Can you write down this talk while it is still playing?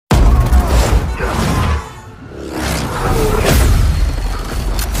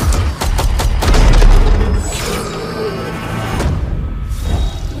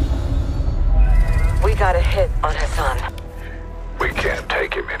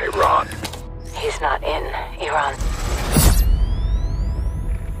not in Iran.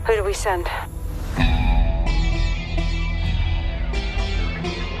 Who do we send?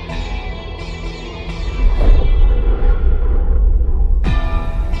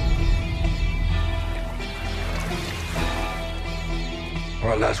 All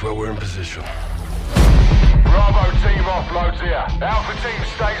right, lads, well, we're in position. Bravo team offloads here. Alpha team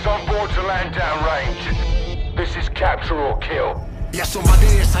stays on board to land downrange. This is capture or kill. Ya son más de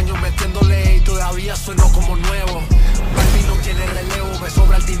 10 años metiéndole y todavía sueno como nuevo. Barbie no tiene relevo, me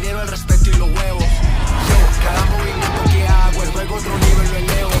sobra el dinero, el respeto y los huevos. Yo, cada movimiento que hago es luego otro nivel lo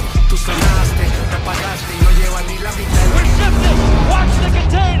elevo. Tú sonaste, me pagaste y no llevas ni la mitad de lo que... Shifted! Watch the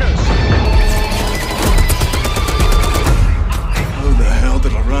containers! How the hell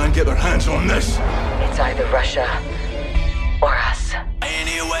did Iran get their hands on this? It's either Russia or us.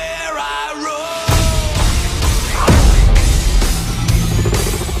 Anywhere I roam.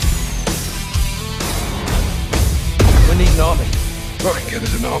 We need an army. I can get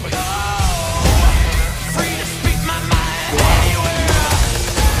us an army. Free to speak my mind anywhere.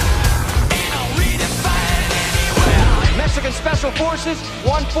 And I'll redefine anywhere. Mexican Special Forces,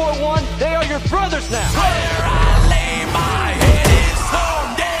 141, they are your brothers now. Where I lay my head is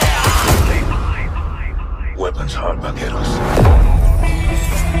home there. Weapons hard, vaqueros.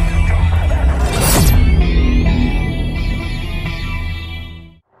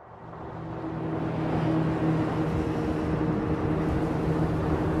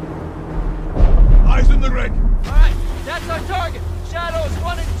 Eyes in the rig. All right, that's our target. Shadows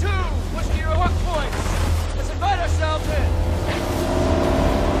 1 and 2. Push to your hook points. Let's invite ourselves in.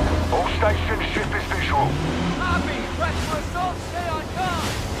 All stations, ship is visual. Copy. Press for assault. Stay on comm.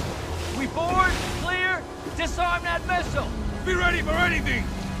 We board, clear, disarm that missile. Be ready for anything.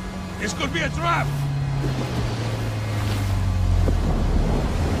 This could be a trap.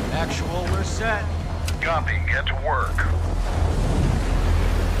 Actual, we're set. Copy, get to work.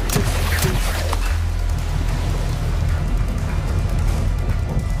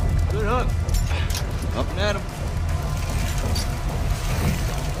 Good hook. Up and at him.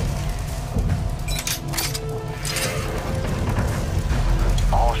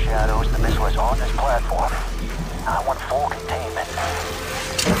 All Shadows, the missile is on this platform. I want full containment.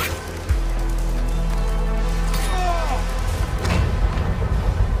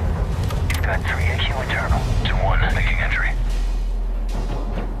 You've got 3 AQ internal. 2-1, making entry.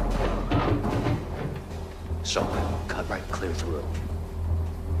 So, cut right clear through.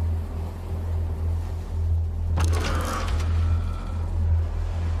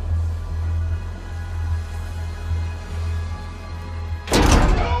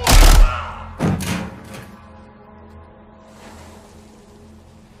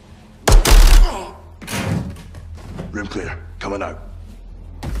 Room clear. Coming out.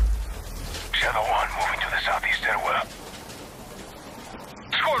 Shadow 1, moving to the southeast stairwell.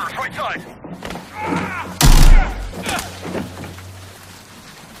 Squadron, right side.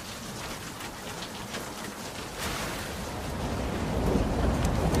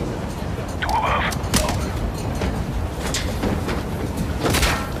 Two above.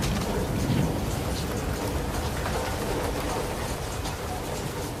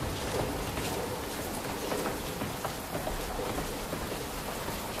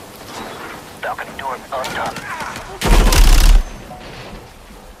 Balcony door on top.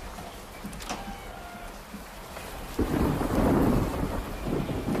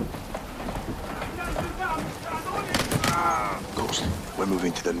 Ghost, we're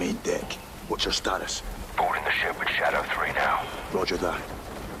moving to the main deck. What's your status? Boarding the ship with Shadow 3 now. Roger that.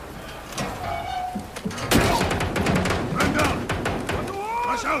 Man down!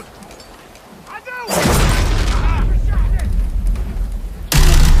 Rush out!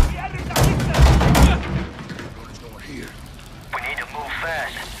 We need to move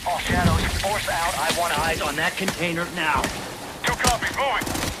fast. All Shadows, force out. I want eyes on that container now. 2 copies, moving.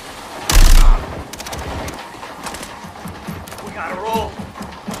 We gotta roll.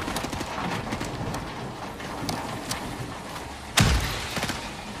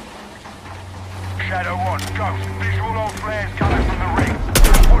 Shadow 1, Ghost, visual on flares coming from the ring.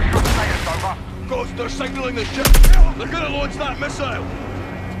 What's your status, over? Ghost, they're signaling the ship. They're gonna launch that missile.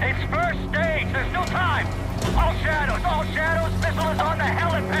 It's first stage, there's still time. All Shadows, missile is on the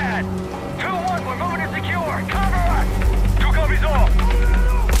helipad. 2-1, we're moving to secure. Cover us. 2 copies off.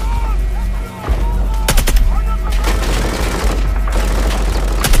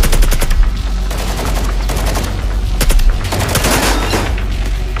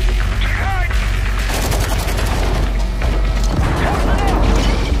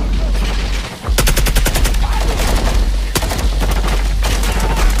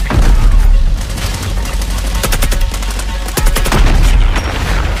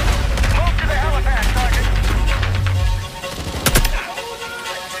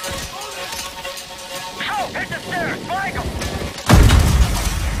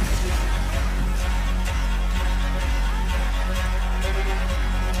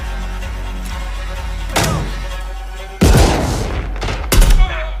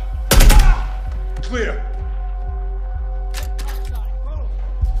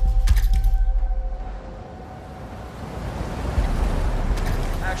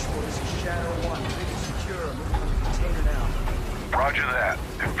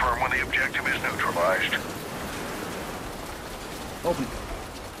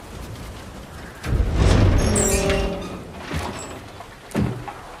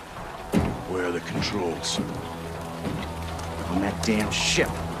 controls. On that damn ship.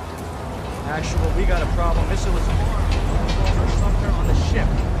 Actual, we got a problem. Missile is armed. Controls are somewhere on the ship.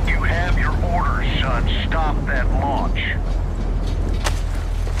 You have your orders, son. Stop that launch.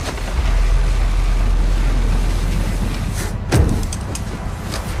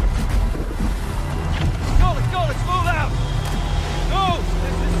 Let's move out! Move!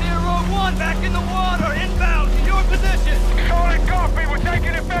 This is 0-1, back in the water, inbound, to your position! Solid copy, we're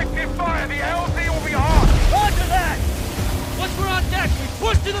taking effective fire. The LZ will be hot. Roger that! Once we're on deck, we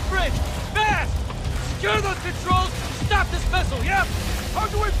push to the bridge! Fast! Secure those controls, stop this vessel, yep! How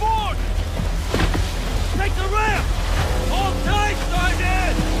do we board? Take the ramp! Hold tight,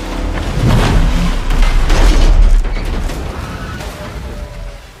 Sergeant!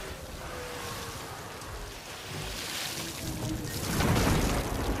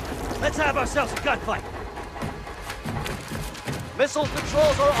 Let's have ourselves a gunfight! Missile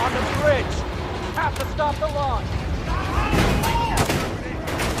controls are on the bridge! Have to stop the launch!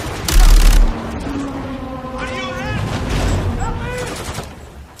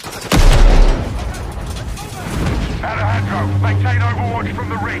 Alejandro, maintain overwatch from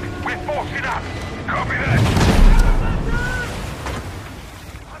the rig. We're forcing up. Copy that.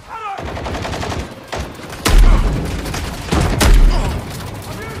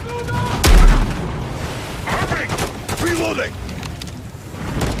 Reloading!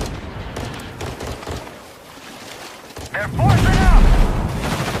 They're forcing up!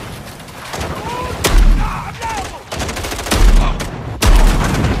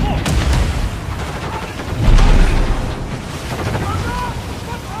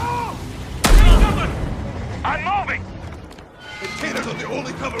 I'm moving! Containers are the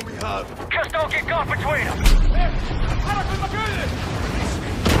only cover we have. Just don't get caught between them!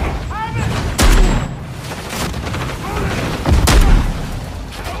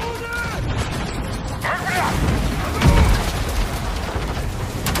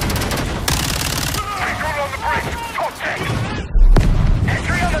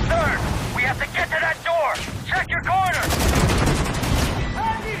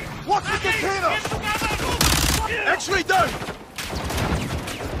 X-ray down!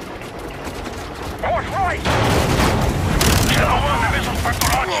 Course right! Shadow 1, the missile's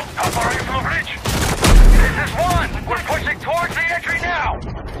Perforati. How far are you from the bridge? This is 1! We're pushing towards the entry now!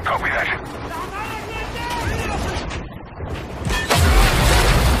 Copy that.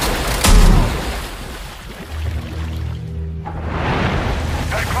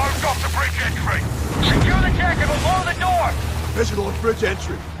 They closed off the bridge entry! Secure the deck and we'll blow the door! Visual on bridge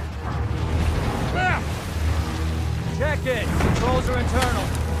entry. Check it. Controls are internal.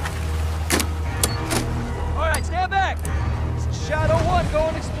 All right, stand back. Shadow 1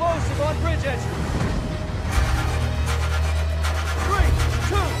 going explosive on bridge entry. 3,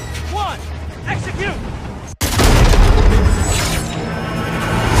 2, 1, execute!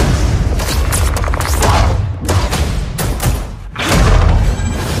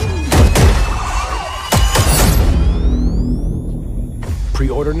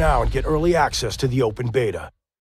 Pre-order now and get early access to the open beta.